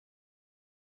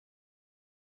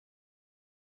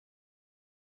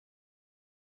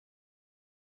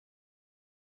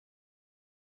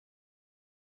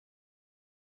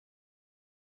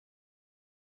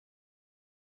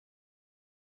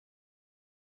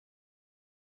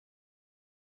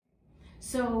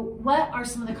So what are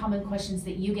some of the common questions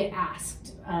that you get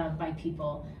asked by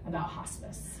people about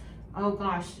hospice? Oh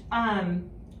gosh.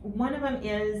 One of them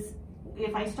is,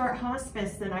 if I start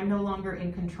hospice, then I'm no longer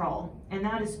in control. And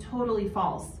that is totally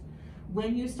false.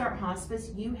 When you start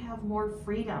hospice, you have more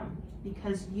freedom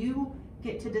because you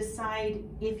get to decide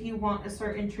if you want a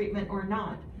certain treatment or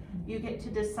not. You get to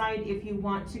decide if you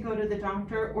want to go to the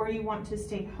doctor or you want to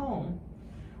stay home.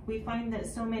 We find that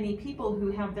so many people who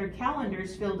have their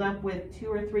calendars filled up with 2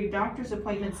 or 3 doctor's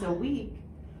appointments a week,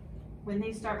 when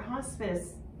they start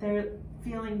hospice, they're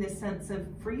feeling this sense of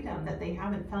freedom that they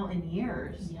haven't felt in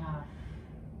years. Yeah.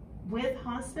 With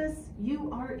hospice,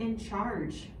 you are in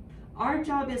charge. Our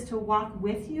job is to walk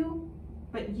with you,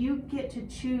 but you get to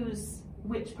choose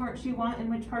which parts you want and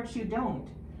which parts you don't.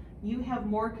 You have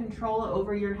more control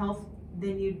over your health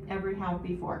than you'd ever have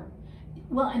before.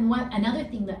 Well, and another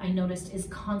thing that I noticed is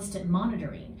constant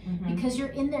monitoring, because you're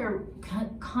in there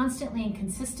constantly and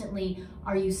consistently.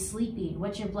 Are you sleeping?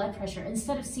 What's your blood pressure?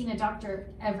 Instead of seeing a doctor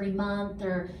every month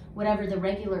or whatever the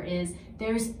regular is,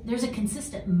 there's a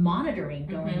consistent monitoring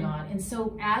going on. And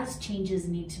so as changes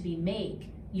need to be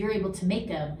made, you're able to make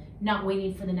them, not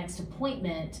waiting for the next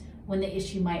appointment when the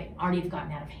issue might already have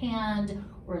gotten out of hand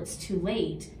or it's too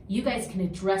late. You guys can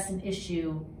address an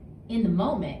issue in the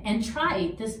moment and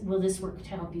try this. Will this work to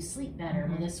help you sleep better?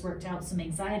 Will this work to help some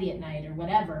anxiety at night or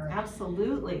whatever?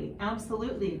 Absolutely,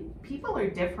 absolutely. People are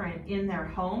different in their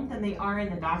home than they are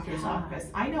in the doctor's office.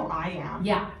 I know I am.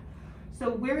 Yeah.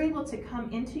 So we're able to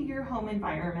come into your home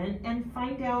environment and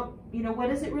find out, what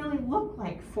does it really look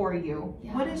like for you?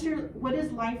 Yeah. What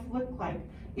does life look like?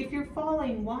 If you're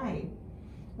falling, why?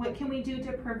 What can we do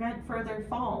to prevent further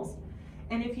falls?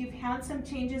 And if you've had some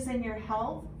changes in your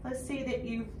health, let's say that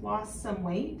you've lost some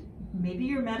weight, maybe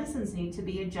your medicines need to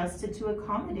be adjusted to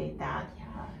accommodate that.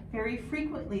 Yeah. Very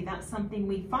frequently, that's something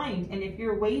we find. And if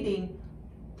you're waiting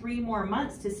 3 more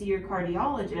months to see your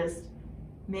cardiologist,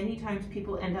 many times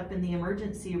people end up in the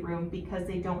emergency room because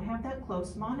they don't have that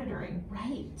close monitoring.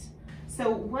 Right. So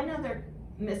one other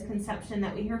misconception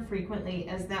that we hear frequently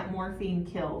is that morphine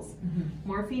kills.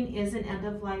 Morphine is an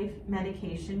end-of-life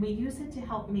medication. We use it to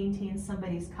help maintain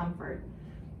somebody's comfort.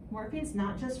 Morphine's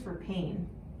not just for pain,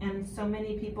 and so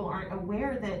many people aren't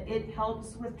aware that it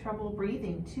helps with trouble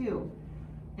breathing too.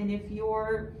 And if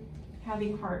you're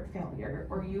having heart failure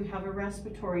or you have a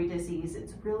respiratory disease,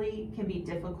 it really can be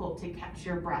difficult to catch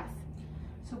your breath.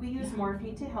 So we use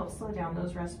morphine to help slow down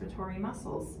those respiratory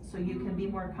muscles so you can be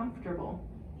more comfortable.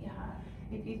 Yeah.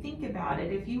 If you think about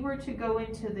it, if you were to go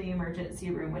into the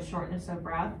emergency room with shortness of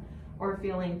breath or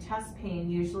feeling chest pain,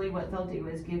 usually what they'll do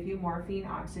is give you morphine,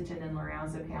 oxygen, and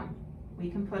lorazepam. We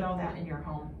can put all that in your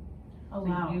home. Oh,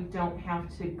 so wow. you don't have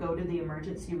to go to the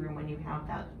emergency room when you have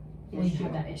that issue. When you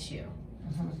have that issue.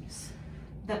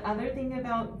 The other thing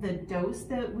about the dose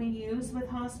that we use with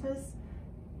hospice,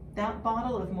 that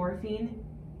bottle of morphine,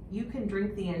 you can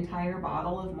drink the entire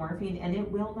bottle of morphine and it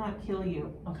will not kill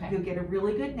you. Okay. You'll get a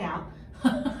really good nap,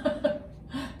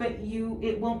 but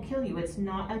it won't kill you. It's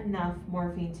not enough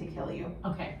morphine to kill you.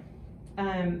 Okay.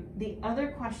 The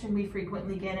other question we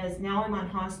frequently get is, now I'm on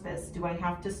hospice, do I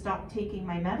have to stop taking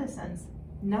my medicines?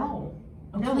 No.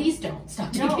 Oh, No. please don't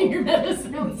stop taking your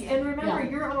medicine. No, and remember,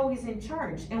 you're always in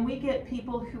charge. And we get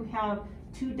people who have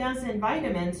 24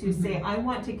 vitamins who say, I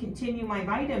want to continue my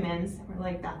vitamins. We're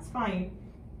like, that's fine.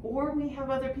 Or we have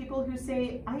other people who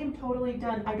say, I am totally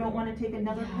done. I don't want to take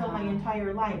another pill my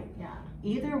entire life. Yeah.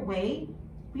 Either way,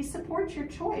 we support your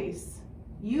choice.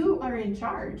 You are in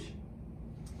charge.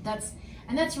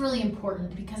 That's really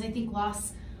important, because I think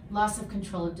loss of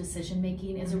control of decision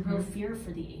making is a real fear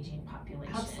for the aging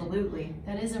population. Absolutely.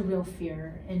 That is a real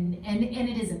fear, and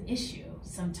it is an issue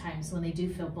sometimes when they do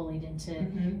feel bullied into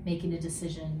making a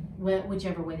decision,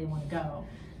 whichever way they want to go.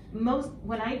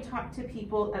 When I talk to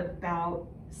people about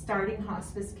starting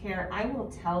hospice care, I will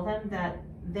tell them that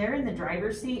they're in the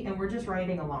driver's seat and we're just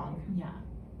riding along. Yeah.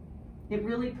 It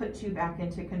really puts you back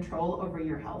into control over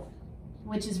your health.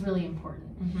 Which is really important.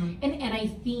 And I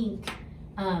think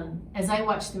as I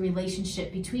watch the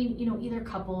relationship between, either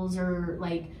couples or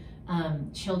like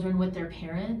children with their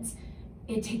parents,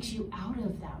 it takes you out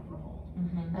of that role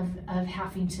of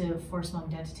having to force mom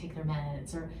and dad to take their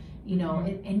meds, or,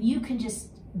 and you can just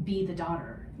be the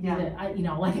daughter. Yeah.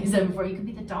 Like I said before, you can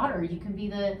be the daughter, you can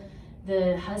be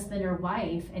the husband or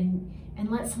wife, and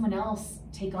let someone else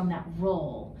take on that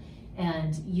role.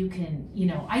 And you can,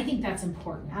 I think that's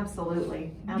important.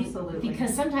 Absolutely. Absolutely.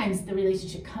 Because sometimes the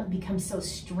relationship becomes so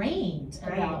strained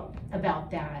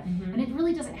about that. And it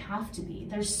really doesn't have to be.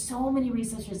 There's so many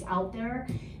resources out there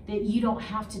that you don't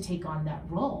have to take on that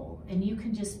role. And you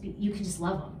can just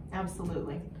love them.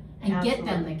 Absolutely. and get them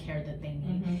Absolutely. the care that they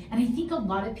need. Mhm. And I think a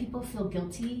lot of people feel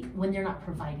guilty when they're not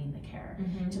providing the care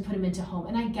Mhm. to put them into home.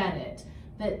 And I get it,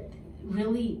 but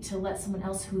really to let someone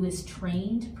else who is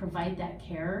trained to provide that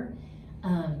care.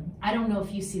 I don't know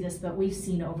if you see this, but we've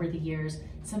seen over the years,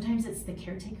 sometimes it's the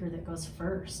caretaker that goes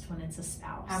first when it's a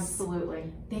spouse. Absolutely.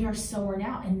 They are so worn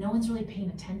out and no one's really paying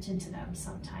attention to them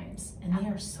sometimes. And they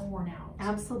are so worn out.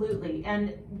 Absolutely.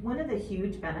 And one of the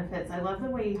huge benefits, I love the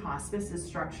way hospice is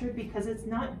structured because it's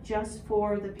not just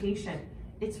for the patient,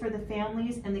 it's for the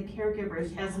families and the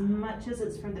caregivers as much as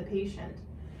it's for the patient.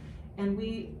 And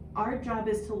our job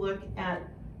is to look at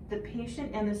the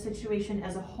patient and the situation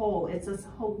as a whole. It's a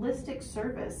holistic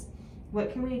service.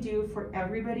 What can we do for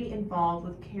everybody involved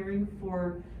with caring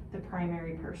for the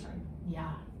primary person?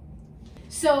 Yeah.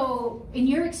 So, in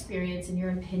your experience, in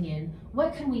your opinion,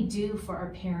 what can we do for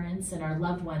our parents and our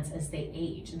loved ones as they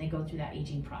age and they go through that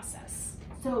aging process?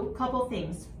 So, a couple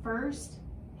things. First,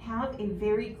 have a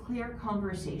very clear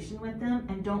conversation with them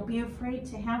and don't be afraid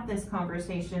to have this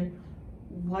conversation.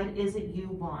 What is it you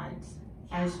want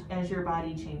as your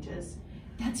body changes?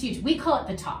 That's huge. We call it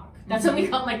the talk. That's what we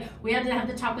call it. Like, we had to have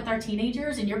the talk with our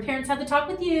teenagers, and your parents had the talk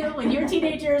with you and your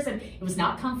teenagers, and it was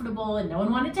not comfortable, and no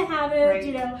one wanted to have it, Right.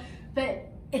 you know. But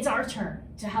it's our turn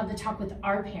to have the talk with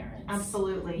our parents.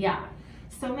 Absolutely. Yeah.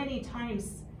 So many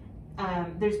times,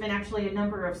 there's been actually a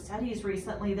number of studies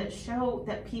recently that show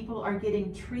that people are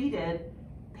getting treated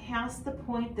past the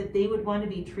point that they would want to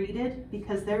be treated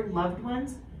because their loved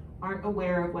ones aren't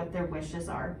aware of what their wishes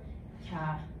are.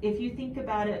 Yeah. If you think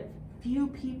about it, few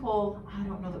people, I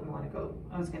don't know that we want to go,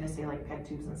 I was going to say like peg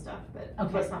tubes and stuff, but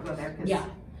Okay. let's not go there because Yeah.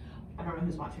 I don't know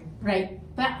who's watching. Right.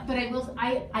 But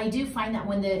I do find that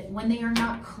when they are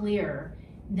not clear,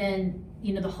 then,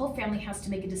 you know, the whole family has to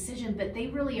make a decision, but they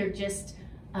really are just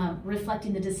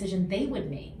reflecting the decision they would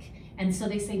make. And so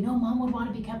they say, no, mom would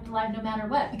want to be kept alive no matter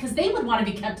what, because they would want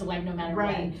to be kept alive no matter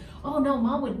Right. what. Oh no,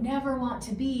 mom would never want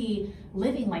to be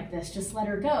living like this, just let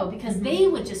her go, because they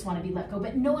would just want to be let go,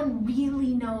 but no one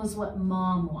really knows what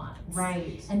mom wants.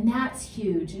 Right. And that's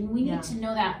huge. And we Yeah. need to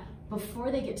know that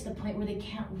before they get to the point where they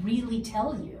can't really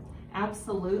tell you.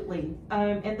 Absolutely.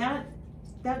 And that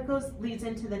leads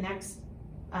into the next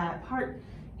part.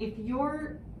 If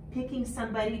you're picking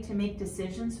somebody to make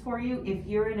decisions for you, if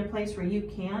you're in a place where you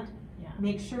can't,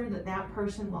 make sure that that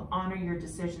person will honor your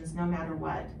decisions no matter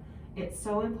what. It's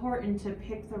so important to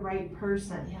pick the right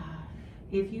person. Yeah.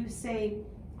 If you say,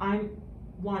 I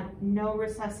want no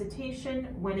resuscitation,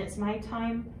 when it's my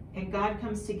time and God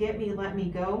comes to get me, let me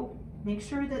go, make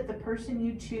sure that the person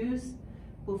you choose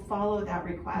will follow that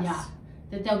request. Yeah.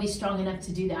 That they'll be strong enough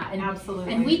to do that. And,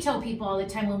 Absolutely. And we tell people all the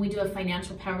time when we do a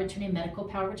financial power of attorney, medical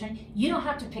power of attorney, you don't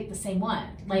have to pick the same one.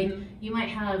 Like, you might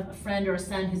have a friend or a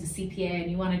son who's a CPA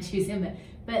and you want to choose him,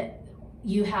 but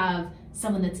you have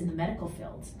someone that's in the medical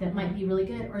field that might be really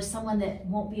good, or someone that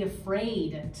won't be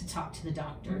afraid to talk to the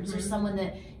doctors, or someone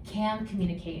that can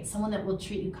communicate, someone that will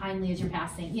treat you kindly as you're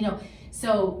passing, you know.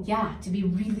 So yeah, to be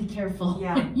really careful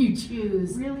when you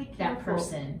choose really that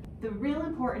person. The real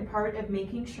important part of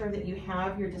making sure that you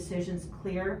have your decisions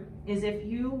clear is if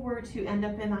you were to end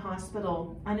up in the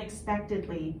hospital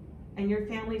unexpectedly and your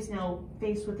family's now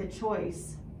faced with a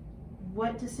choice,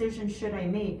 what decision should I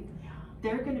make?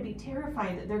 They're going to be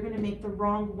terrified that they're going to make the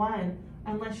wrong one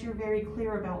unless you're very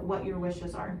clear about what your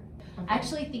wishes are. I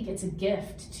actually think it's a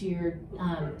gift to your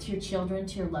children,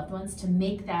 to your loved ones, to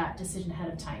make that decision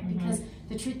ahead of time, because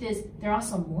the truth is they're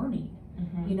also mourning.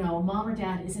 You know, mom or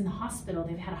dad is in the hospital,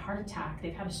 they've had a heart attack,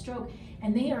 they've had a stroke,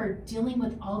 and they are dealing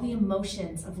with all the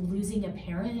emotions of losing a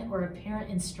parent or a parent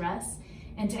in stress,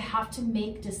 and to have to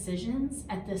make decisions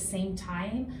at the same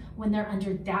time when they're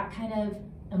under that kind of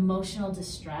emotional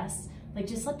distress. Like,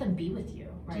 just let them be with you.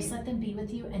 Right. Just let them be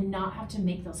with you and not have to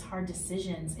make those hard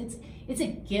decisions. It's a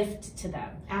gift to them.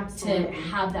 Absolutely. To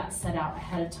have that set out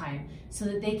ahead of time so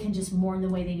that they can just mourn the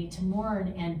way they need to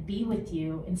mourn and be with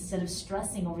you instead of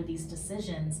stressing over these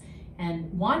decisions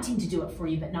and wanting to do it for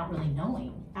you but not really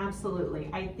knowing. Absolutely.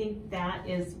 I think that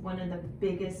is one of the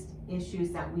biggest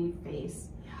issues that we face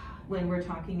when we're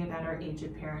talking about our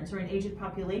aged parents or an aged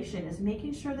population, is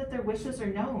making sure that their wishes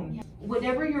are known. Yeah.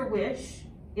 Whatever your wish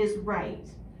is right.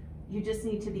 You just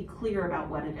need to be clear about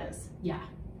what it is. Yeah.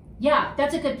 Yeah,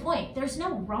 that's a good point. There's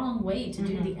no wrong way to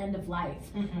do the end of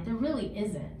life. There really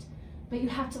isn't. But you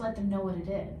have to let them know what it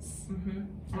is.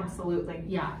 Absolutely.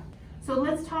 Yeah. So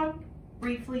let's talk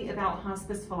briefly about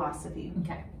hospice philosophy.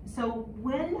 Okay. So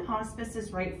when hospice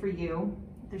is right for you,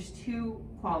 there's two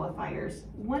qualifiers.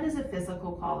 One is a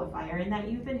physical qualifier, in that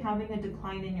you've been having a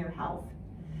decline in your health.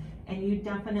 And you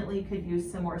definitely could use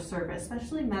some more service,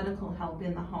 especially medical help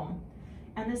in the home.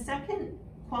 And the second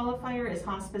qualifier is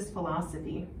hospice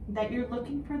philosophy, that you're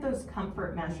looking for those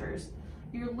comfort measures.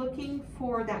 You're looking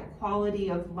for that quality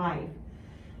of life.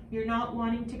 You're not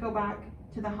wanting to go back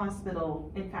to the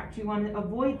hospital. In fact, you want to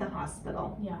avoid the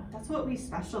hospital. Yeah. That's what we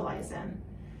specialize in.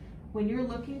 When you're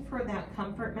looking for that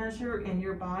comfort measure and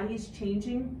your body's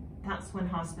changing, that's when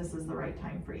hospice is the right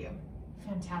time for you.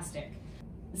 Fantastic.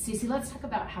 Cece, let's talk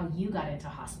about how you got into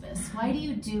hospice. Why do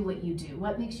you do what you do?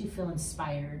 What makes you feel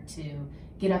inspired to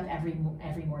get up every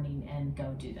morning and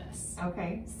go do this?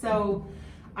 Okay, so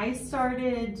I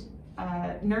started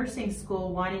nursing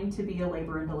school wanting to be a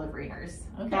labor and delivery nurse.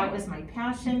 Okay. That was my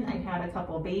passion. I had a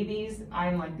couple babies.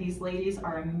 I'm like, these ladies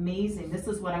are amazing. This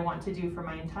is what I want to do for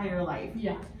my entire life.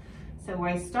 Yeah. So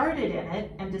I started in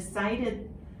it and decided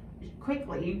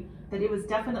quickly that it was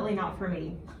definitely not for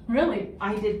me. Really?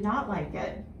 I did not like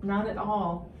it, not at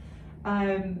all.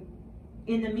 In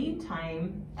the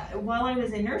meantime, while I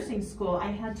was in nursing school,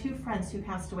 I had two friends who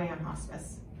passed away on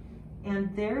hospice.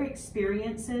 And their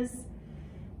experiences,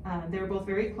 they were both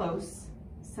very close.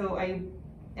 So I,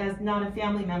 as not a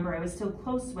family member, I was still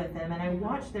close with them. And I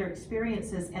watched their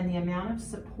experiences, and the amount of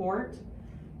support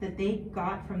that they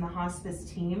got from the hospice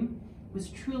team was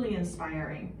truly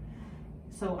inspiring.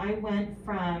 So I went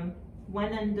from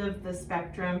one end of the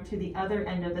spectrum to the other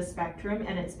end of the spectrum,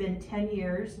 and it's been 10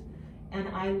 years, and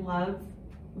I love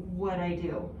what I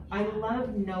do. I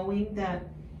love knowing that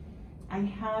I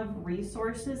have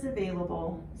resources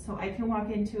available, so I can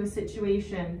walk into a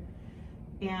situation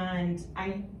and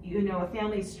a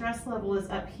family's stress level is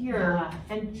up here,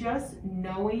 and just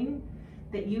knowing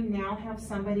that you now have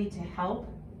somebody to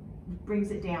help brings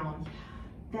it down.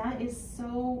 That is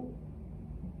so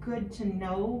good to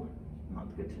know.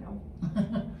 Not good to know.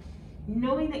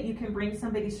 Knowing that you can bring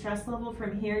somebody's stress level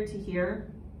from here to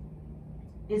here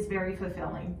is very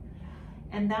fulfilling.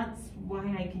 And that's why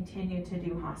I continue to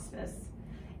do hospice.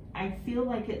 I feel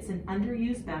like it's an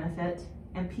underused benefit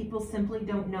and people simply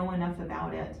don't know enough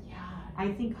about it. Yeah.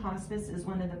 I think hospice is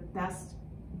one of the best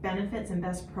benefits and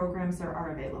best programs there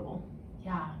are available.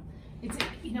 Yeah.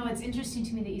 It's interesting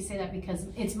to me that you say that, because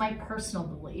it's my personal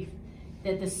belief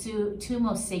that the two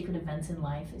most sacred events in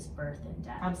life is birth and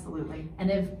death. Absolutely.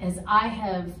 And as I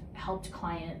have helped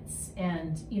clients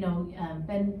and,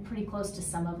 been pretty close to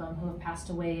some of them who have passed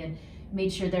away and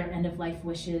made sure their end of life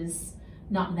wishes,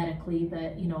 not medically,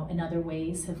 but, in other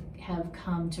ways have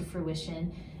come to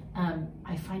fruition,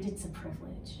 I find it's a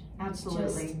privilege.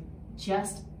 Absolutely. It's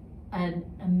just an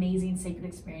amazing sacred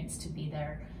experience to be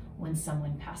there when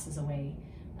someone passes away.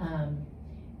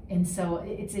 And so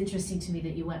it's interesting to me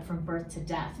that you went from birth to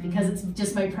death, because it's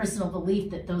just my personal belief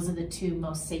that those are the two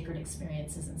most sacred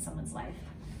experiences in someone's life.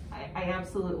 I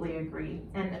absolutely agree.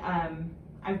 And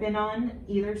I've been on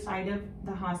either side of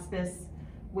the hospice,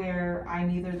 where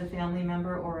I'm either the family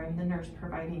member or I'm the nurse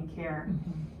providing care.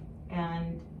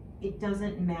 And it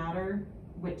doesn't matter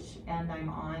which end I'm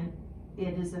on.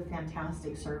 It is a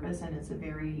fantastic service, and it's a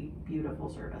very beautiful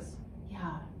service.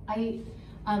 Yeah,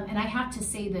 and I have to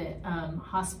say that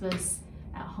Hospice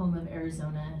at Home of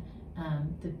Arizona,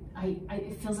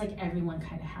 it feels like everyone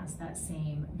kind of has that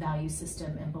same value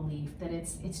system and belief that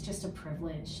it's just a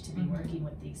privilege to be working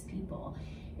with these people.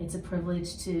 It's a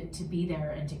privilege to be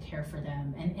there and to care for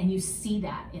them, and you see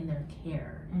that in their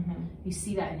care. You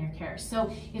see that in your care.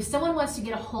 So if someone wants to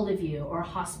get a hold of you, or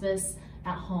Hospice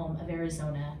at Home of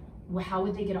Arizona, how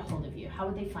would they get a hold of you? How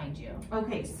would they find you?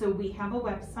 Okay, so we have a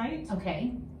website.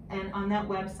 Okay. And on that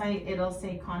website, it'll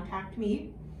say contact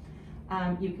me.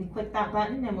 You can click that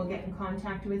button and we'll get in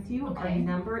contact with you. Okay. Our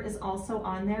number is also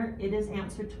on there. It is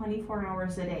answered 24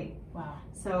 hours a day. Wow.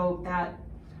 So that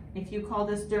if you call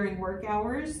this during work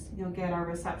hours, you'll get our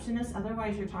receptionist.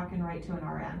 Otherwise, you're talking right to an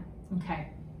RN. Okay,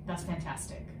 that's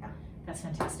fantastic. Yeah. That's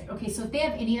fantastic. Okay, so if they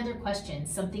have any other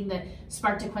questions, something that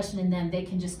sparked a question in them, they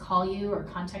can just call you or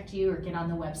contact you or get on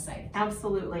the website.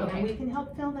 Absolutely. Okay. And we can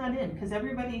help fill that in, because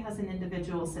everybody has an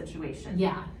individual situation.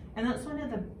 Yeah. And that's one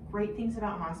of the great things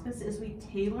about hospice, is we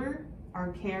tailor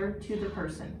our care to the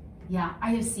person. Yeah,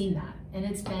 I have seen that, and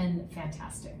it's been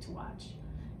fantastic to watch.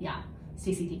 Yeah.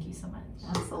 Stacey, thank you so much.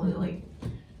 Absolutely.